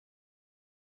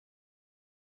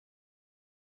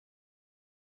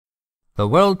The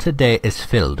world today is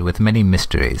filled with many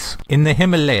mysteries. In the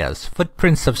Himalayas,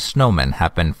 footprints of snowmen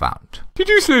have been found. Did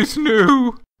you say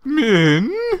snow? Men?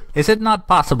 Is it not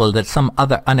possible that some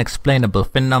other unexplainable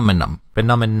phenomenon,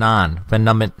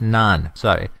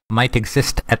 might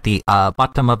exist at the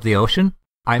bottom of the ocean?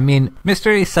 I mean,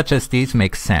 mysteries such as these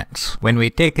make sense when we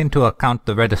take into account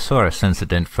the Redosaurus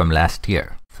incident from last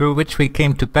year, through which we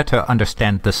came to better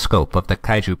understand the scope of the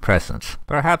Kaiju presence.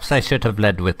 Perhaps I should have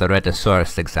led with the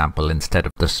Redosaurus example instead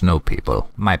of the snow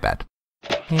people. My bad.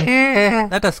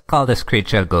 Let us call this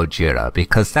creature Gojira,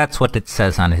 because that's what it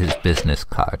says on his business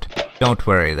card. Don't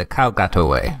worry, the cow got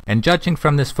away. And judging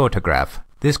from this photograph,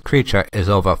 this creature is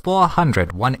over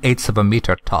 401/8 of a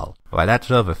meter tall. Why,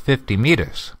 that's over 50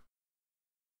 meters.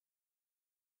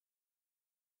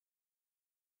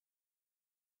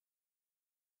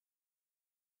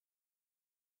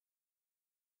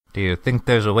 Do you think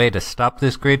there's a way to stop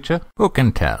this creature? Who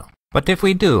can tell? But if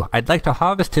we do, I'd like to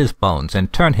harvest his bones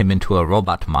and turn him into a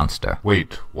robot monster.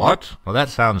 Wait, what? Well, that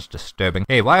sounds disturbing.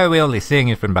 Hey, why are we only seeing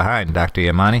you from behind, Dr.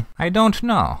 Yamane? I don't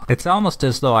know. It's almost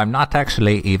as though I'm not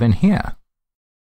actually even here.